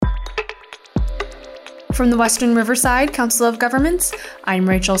from the Western Riverside Council of Governments. I'm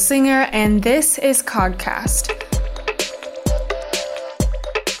Rachel Singer, and this is COGcast.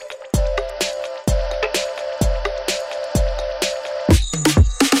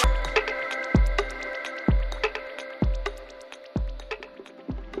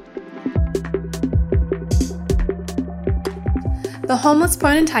 The Homeless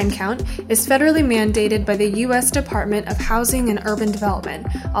Point-in-Time Count is federally mandated by the U.S. Department of Housing and Urban Development,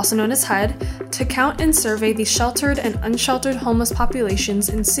 also known as HUD, to count and survey the sheltered and unsheltered homeless populations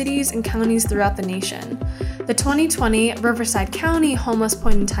in cities and counties throughout the nation. The 2020 Riverside County Homeless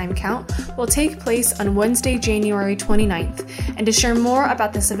Point-in-Time Count will take place on Wednesday, January 29th. And to share more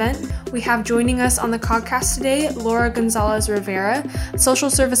about this event, we have joining us on the COGcast today, Laura Gonzalez Rivera, Social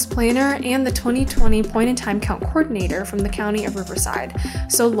Service Planner and the 2020 Point-in-Time Count Coordinator from the County of Riverside.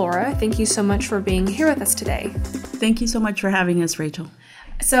 So Laura, thank you so much for being here with us today. Thank you so much for having us, Rachel.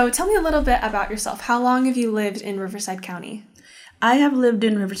 So tell me a little bit about yourself. How long have you lived in Riverside County? I have lived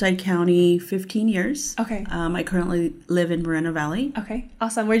in Riverside County 15 years. Okay. I currently live in Moreno Valley. Okay,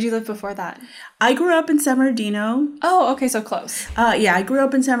 awesome. Where did you live before that? I grew up in San Bernardino. Oh, okay, so close. I grew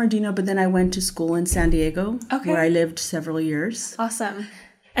up in San Bernardino, but then I went to school in San Diego, okay, where I lived several years. Awesome.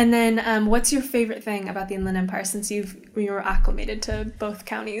 And then what's your favorite thing about the Inland Empire since you were acclimated to both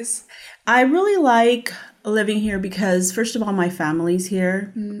counties? I really like living here because, first of all, my family's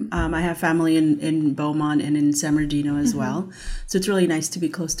here. I have family in Beaumont and in San Bernardino as well. So it's really nice to be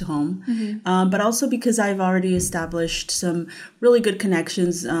close to home. But also because I've already established some really good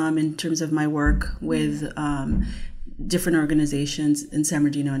connections in terms of my work with different organizations in San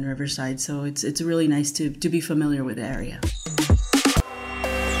Bernardino and Riverside. So it's really nice to be familiar with the area.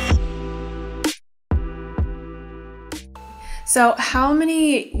 So how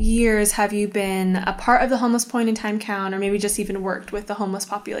many years have you been a part of the Homeless Point-in-Time Count, or maybe just even worked with the homeless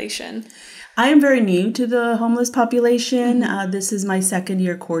population? I am very new to the homeless population. This is my second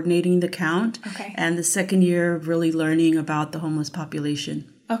year coordinating the count, and the second year of really learning about the homeless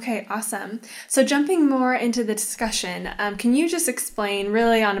population. Okay, awesome. So jumping more into the discussion, can you just explain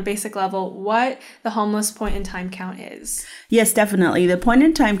really on a basic level what the Homeless Point-in-Time Count is? Yes, definitely. The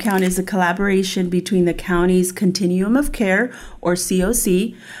Point-in-Time Count is a collaboration between the county's Continuum of Care, or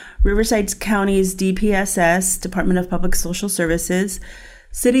COC, Riverside County's DPSS, Department of Public Social Services,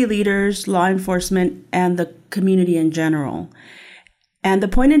 city leaders, law enforcement, and the community in general. And the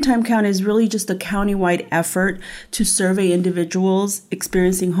point-in-time count is really just a countywide effort to survey individuals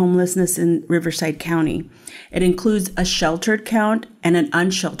experiencing homelessness in Riverside County. It includes a sheltered count and an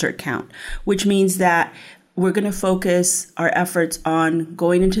unsheltered count, which means that we're going to focus our efforts on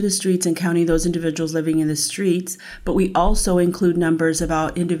going into the streets and counting those individuals living in the streets, but we also include numbers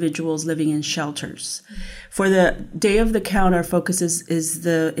about individuals living in shelters. For the day of the count, our focus is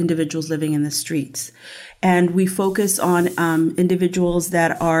the individuals living in the streets. And we focus on individuals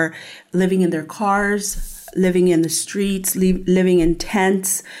that are living in their cars, living in the streets, living in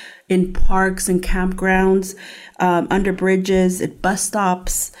tents, in parks and campgrounds, under bridges, at bus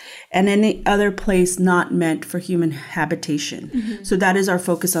stops, and any other place not meant for human habitation. So that is our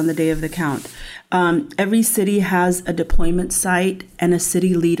focus on the day of the count. Every city has a deployment site and a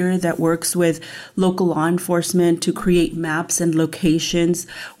city leader that works with local law enforcement to create maps and locations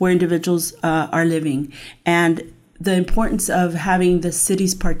where individuals are living. And the importance of having the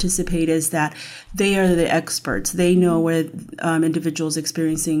cities participate is that they are the experts. They know where individuals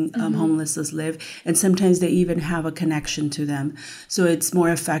experiencing homelessness live, and sometimes they even have a connection to them. So it's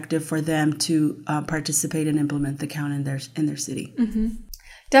more effective for them to participate and implement the count in their city.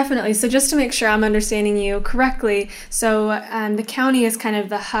 Definitely. So just to make sure I'm understanding you correctly, so the county is kind of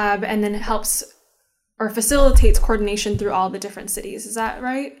the hub and then it helps or facilitates coordination through all the different cities. Is that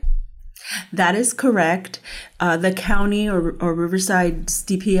right? That is correct. The county or Riverside's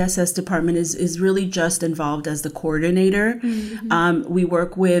DPSS department is really just involved as the coordinator. We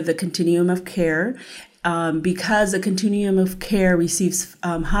work with the Continuum of Care. Because the Continuum of Care receives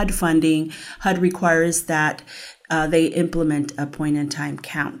HUD funding, HUD requires that they implement a point-in-time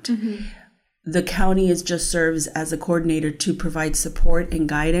count. The county just serves as a coordinator to provide support and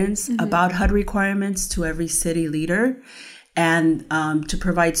guidance about HUD requirements to every city leader, and to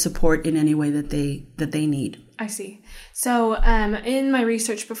provide support in any way that they need. I see. So in my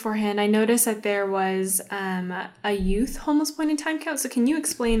research beforehand, I noticed that there was a youth homeless point-in-time count. So can you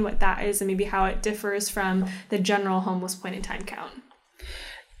explain what that is and maybe how it differs from the general homeless point-in-time count?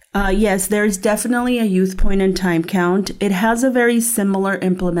 Yes, there's definitely a youth point in time count. It has a very similar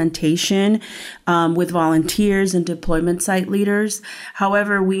implementation with volunteers and deployment site leaders.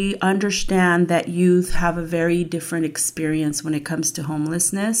 However, we understand that youth have a very different experience when it comes to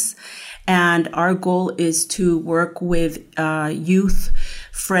homelessness. And our goal is to work with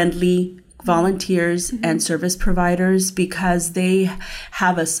youth-friendly volunteers and service providers because they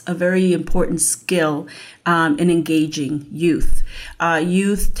have a very important skill in engaging youth.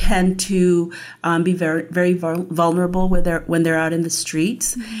 Youth tend to be very, very vulnerable when they're out in the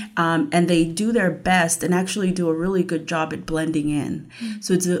streets, and they do their best and actually do a really good job at blending in.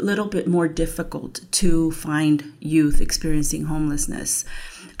 So it's a little bit more difficult to find youth experiencing homelessness.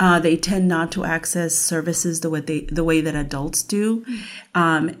 They tend not to access services the way that adults do,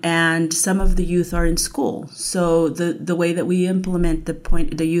 and some of the youth are in school. So the way that we implement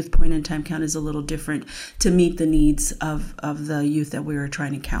the youth point in time count is a little different to meet the needs of the youth that we are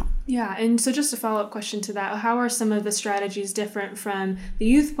trying to count. Yeah, and so just a follow-up question to that, how are some of the strategies different from the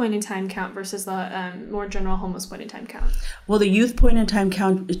youth point in time count versus the more general homeless point in time count? Well, the youth point in time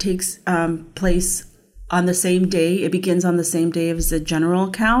count, it takes place on the same day. It begins on the same day as the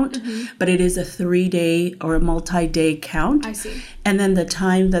general count, but it is a 3-day or a multi-day count. I see. And then the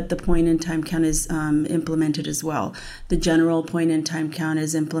time that the point in time count is implemented as well. The general point in time count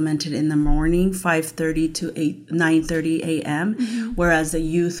is implemented in the morning, 5:30 to 9:30 a.m., whereas the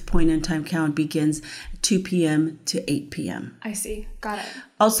youth point in time count begins 2 p.m. to 8 p.m. I see. Got it.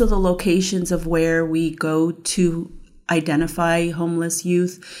 Also, the locations of where we go to identify homeless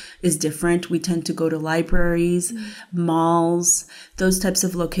youth is different. We tend to go to libraries, malls, those types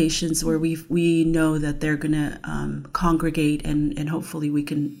of locations where we know that they're going to congregate and hopefully we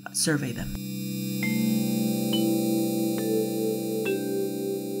can survey them.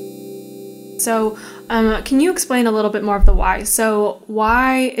 So can you explain a little bit more of the why? So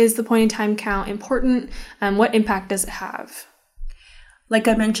why is the point in time count important? What impact does it have? Like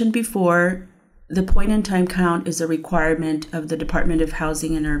I mentioned before, the point in time count is a requirement of the Department of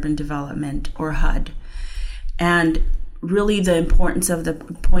Housing and Urban Development, or HUD. And really the importance of the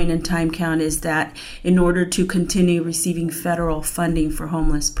point in time count is that in order to continue receiving federal funding for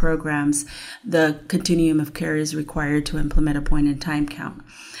homeless programs, the continuum of care is required to implement a point in time count.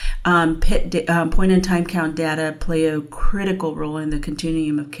 Point in time count data play a critical role in the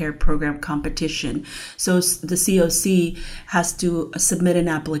continuum of care program competition. So the COC has to submit an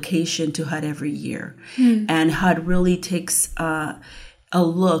application to HUD every year. And HUD really takes a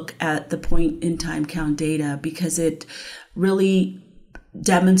look at the point in time count data because it really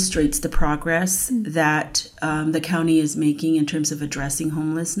demonstrates the progress that the county is making in terms of addressing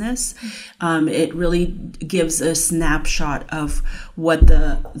homelessness. It really gives a snapshot of what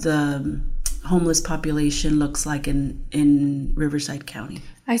the homeless population looks like in Riverside County.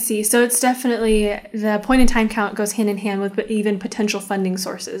 I see. So it's definitely, the point in time count goes hand in hand with even potential funding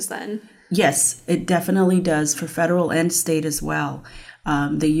sources then. Yes, it definitely does for federal and state as well.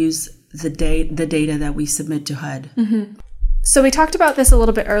 They use the data that we submit to HUD. So we talked about this a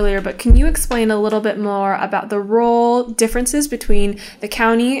little bit earlier, but can you explain a little bit more about the role differences between the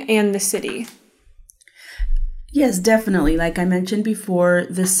county and the city? Yes, definitely. Like I mentioned before,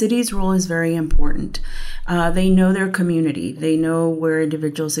 the city's role is very important. They know their community. They know where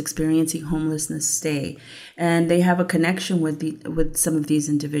individuals experiencing homelessness stay, and they have a connection with some of these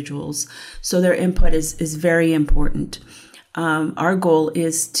individuals. So their input is very important. Our goal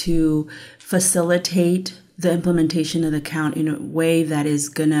is to facilitate the implementation of the count in a way that is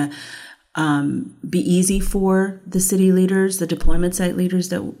going to be easy for the city leaders, the deployment site leaders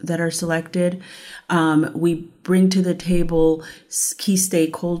that are selected. We bring to the table key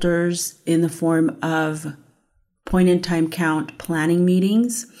stakeholders in the form of point in time count planning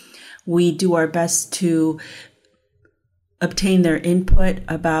meetings. We do our best to obtain their input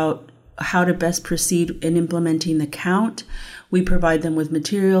about how to best proceed in implementing the count. We provide them with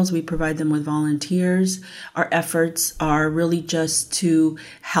materials. We provide them with volunteers. Our efforts are really just to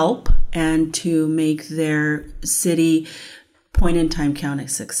help and to make their city point in time count a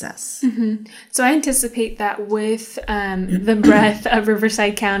success. So I anticipate that with the breadth of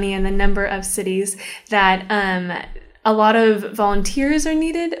Riverside County and the number of cities that a lot of volunteers are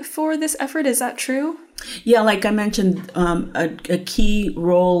needed for this effort. Is that true? Yeah, like I mentioned, a key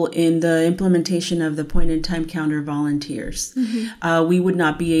role in the implementation of the point in time count are volunteers. We would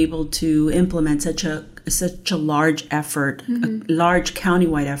not be able to implement such such a large effort, a large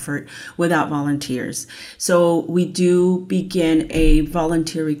countywide effort without volunteers. So we do begin a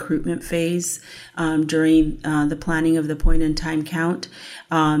volunteer recruitment phase during the planning of the point in time count.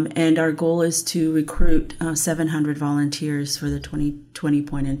 And our goal is to recruit 700 volunteers for the 2020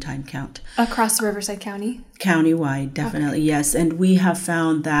 point in time count. Across Riverside County? Countywide, definitely, okay. Yes. And we have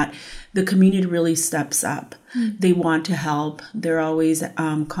found that the community really steps up. They want to help. They're always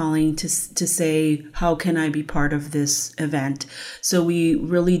calling to say, how can I be part of this event? So we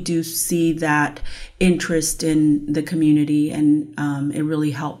really do see that interest in the community, and it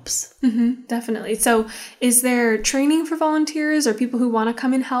really helps. Definitely. So is there training for volunteers or people who want to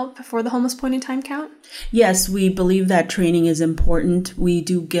come and help for the homeless point in time count? Yes, we believe that training is important. We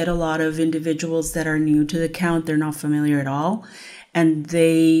do get a lot of individuals that are new to the count. They're not familiar at all. And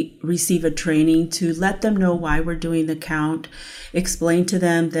they receive a training to let them know why we're doing the count, explain to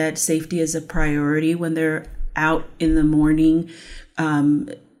them that safety is a priority when they're out in the morning,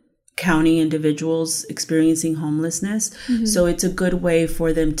 county individuals experiencing homelessness. So it's a good way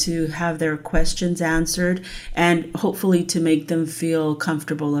for them to have their questions answered and hopefully to make them feel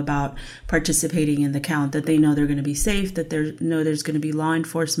comfortable about participating in the count, that they know they're going to be safe, that they know there's going to be law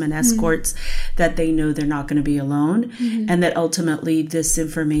enforcement escorts, that they know they're not going to be alone, and that ultimately this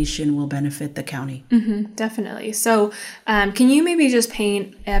information will benefit the county. Definitely. So can you maybe just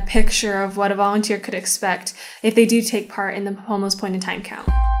paint a picture of what a volunteer could expect if they do take part in the homeless point in time count?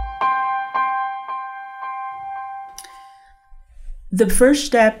 The first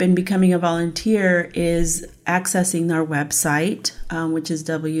step in becoming a volunteer is accessing our website, which is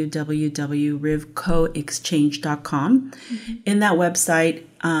www.rivcoexchange.com. In that website,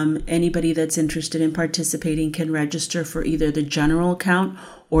 anybody that's interested in participating can register for either the general count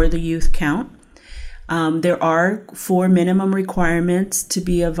or the youth count. There are 4 minimum requirements to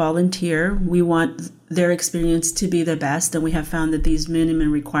be a volunteer. We want their experience to be the best, and we have found that these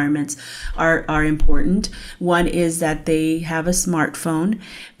minimum requirements are important. One is that they have a smartphone,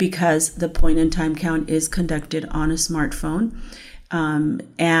 because the point in time count is conducted on a smartphone,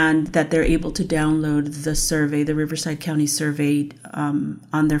 and that they're able to download the survey, the Riverside County survey,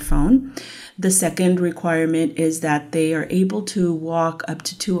 on their phone. The second requirement is that they are able to walk up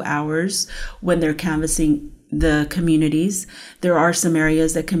to 2 hours when they're canvassing the communities. There are some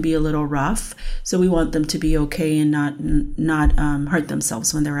areas that can be a little rough, so we want them to be okay and not hurt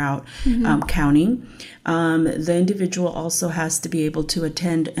themselves when they're out counting. The individual also has to be able to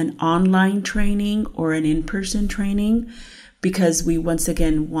attend an online training or an in-person training, because we once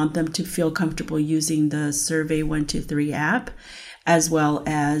again want them to feel comfortable using the Survey 123 app, as well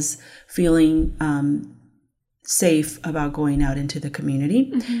as feeling safe about going out into the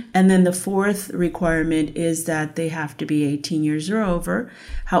community. And then the fourth requirement is that they have to be 18 years or over.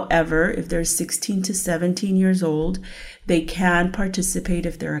 However, if they're 16 to 17 years old, they can participate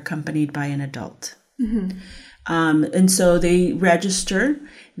if they're accompanied by an adult. And so they register,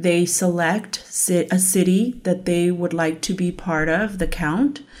 they select a city that they would like to be part of the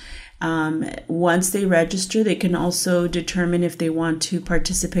count. Once they register, they can also determine if they want to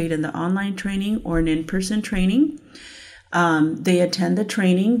participate in the online training or an in-person training. They attend the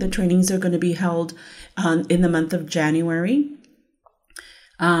training. The trainings are going to be held in the month of January.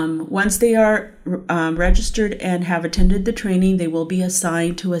 Once they are registered and have attended the training, they will be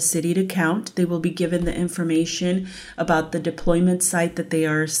assigned to a city to count. They will be given the information about the deployment site that they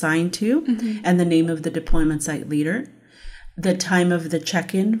are assigned to and the name of the deployment site leader. The time of the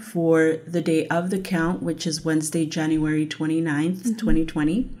check-in for the day of the count, which is Wednesday, January 29th,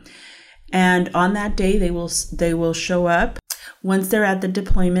 2020. And on that day, they will show up. Once they're at the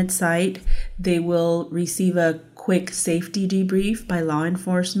deployment site, they will receive a quick safety debrief by law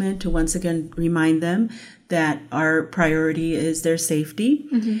enforcement to once again remind them that our priority is their safety.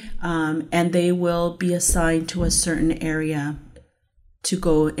 And they will be assigned to a certain area to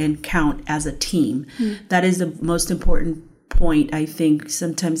go and count as a team. That is the most important point. I think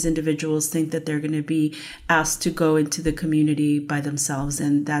sometimes individuals think that they're going to be asked to go into the community by themselves,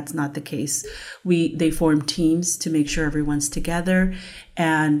 and that's not the case. They form teams to make sure everyone's together,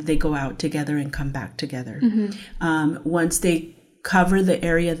 and they go out together and come back together. Once they cover the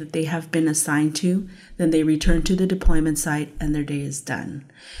area that they have been assigned to, then they return to the deployment site and their day is done.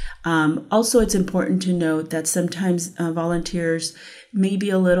 Also, it's important to note that sometimes volunteers may be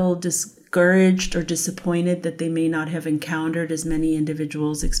a little discouraged or disappointed that they may not have encountered as many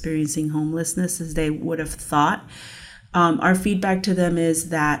individuals experiencing homelessness as they would have thought. Our feedback to them is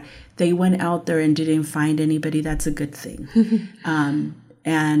that they went out there and didn't find anybody. That's a good thing.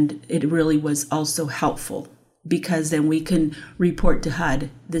 And it really was also helpful, because then we can report to HUD,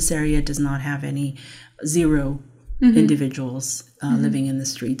 this area does not have any zero individuals living in the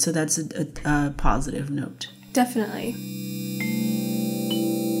street. So that's a positive note. Definitely.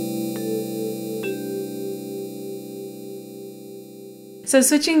 So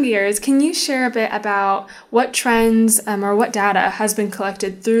switching gears, can you share a bit about what trends or what data has been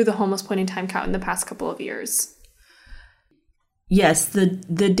collected through the Homeless Point in Time Count in the past couple of years? Yes, the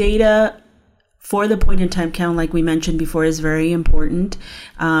data for the point in time count, like we mentioned before, is very important.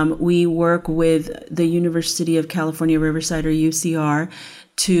 We work with the University of California, Riverside, or UCR,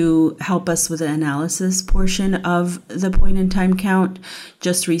 to help us with the analysis portion of the point in time count.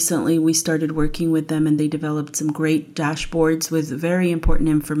 Just recently, we started working with them and they developed some great dashboards with very important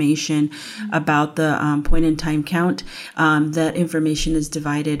information about the point in time count. That information is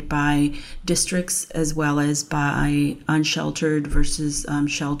divided by districts as well as by unsheltered versus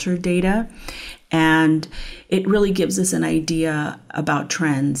sheltered data. And it really gives us an idea about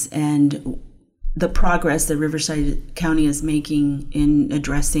trends and the progress that Riverside County is making in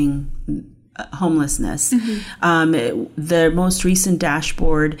addressing homelessness. The most recent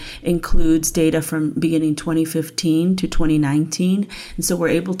dashboard includes data from beginning 2015 to 2019. And so we're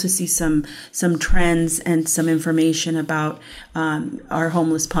able to see some trends and some information about our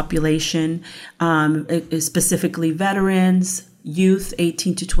homeless population, specifically veterans, youth,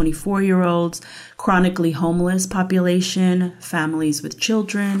 18 to 24-year-olds, chronically homeless population, families with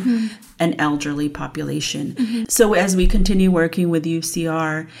children, and elderly population. So as we continue working with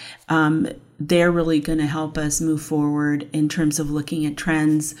UCR, they're really going to help us move forward in terms of looking at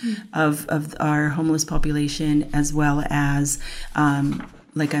trends of our homeless population, as well as,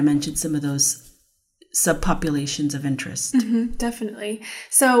 like I mentioned, some of those subpopulations of interest. Definitely.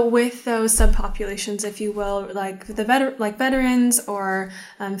 So with those subpopulations, if you will, like veterans or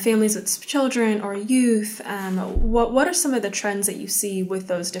families with children or youth, what are some of the trends that you see with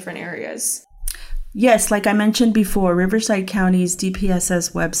those different areas? Yes, like I mentioned before, Riverside County's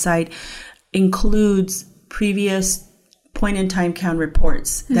DPSS website includes previous point-in-time count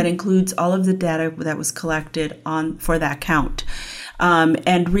reports that includes all of the data that was collected for that count.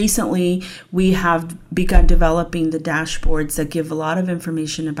 And recently, we have begun developing the dashboards that give a lot of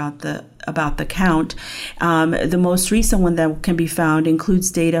information about the count. The most recent one that can be found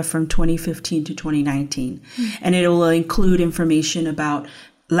includes data from 2015 to 2019, and it will include information about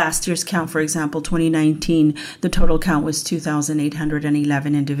last year's count. For example, 2019, the total count was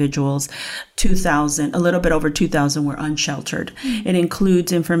 2,811 individuals. A little bit over 2,000 were unsheltered. It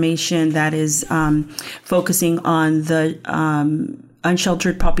includes information that is focusing on the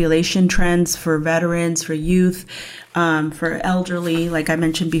unsheltered population trends for veterans, for youth, for elderly, like I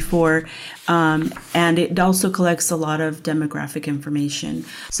mentioned before, and it also collects a lot of demographic information.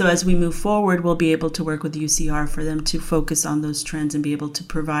 So as we move forward, we'll be able to work with UCR for them to focus on those trends and be able to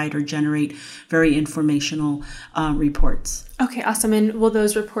provide or generate very informational reports. Okay, awesome. And will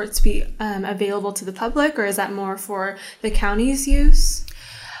those reports be available to the public, or is that more for the county's use?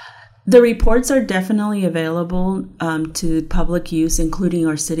 The reports are definitely available to public use, including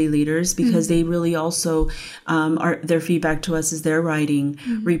our city leaders, because they really also, their feedback to us is they're writing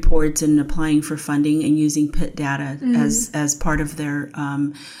reports and applying for funding and using PIT data as part of their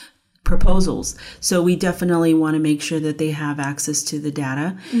proposals. So we definitely want to make sure that they have access to the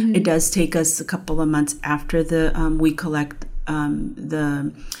data. It does take us a couple of months after we collect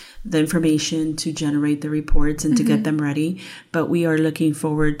the information to generate the reports and to get them ready. But we are looking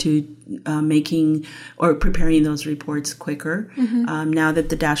forward to making or preparing those reports quicker. Now that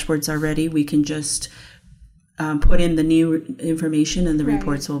the dashboards are ready, we can just put in the new information and the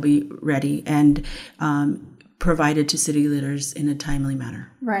reports will be ready and provided to city leaders in a timely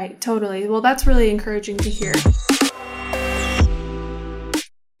manner. Right, totally. Well, that's really encouraging to hear.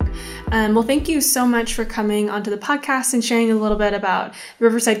 Well, thank you so much for coming onto the podcast and sharing a little bit about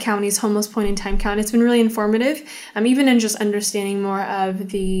Riverside County's Homeless Point in Time Count. It's been really informative, even in just understanding more of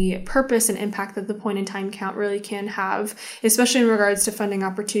the purpose and impact that the point in time count really can have, especially in regards to funding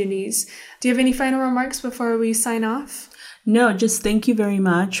opportunities. Do you have any final remarks before we sign off? No, just thank you very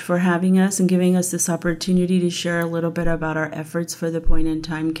much for having us and giving us this opportunity to share a little bit about our efforts for the point in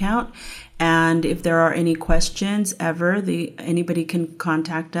time count. And if there are any questions ever, anybody can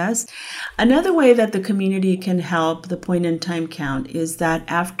contact us. Another way that the community can help the point in time count is that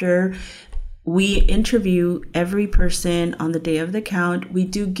after we interview every person on the day of the count, we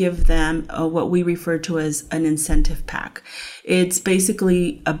do give them what we refer to as an incentive pack. It's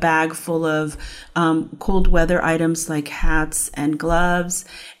basically a bag full of cold weather items like hats and gloves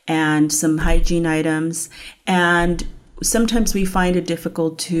and some hygiene items. And sometimes we find it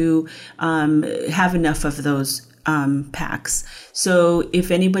difficult to have enough of those packs. So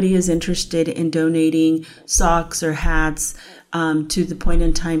if anybody is interested in donating socks or hats to the Point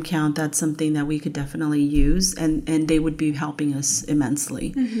in Time Count, that's something that we could definitely use, and they would be helping us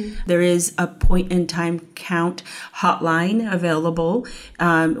immensely. There is a Point in Time Count hotline available,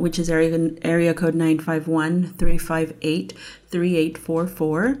 which is area code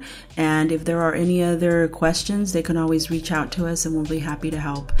 951-358-3844. And if there are any other questions, they can always reach out to us, and we'll be happy to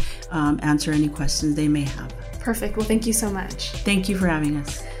help answer any questions they may have. Perfect. Well, thank you so much. Thank you for having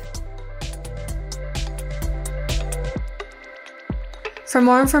us. For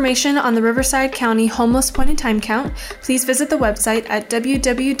more information on the Riverside County Homeless Point in Time Count, please visit the website at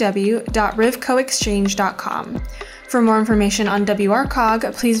www.rivcoexchange.com. For more information on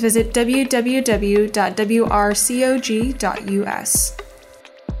WRCOG, please visit www.wrcog.us.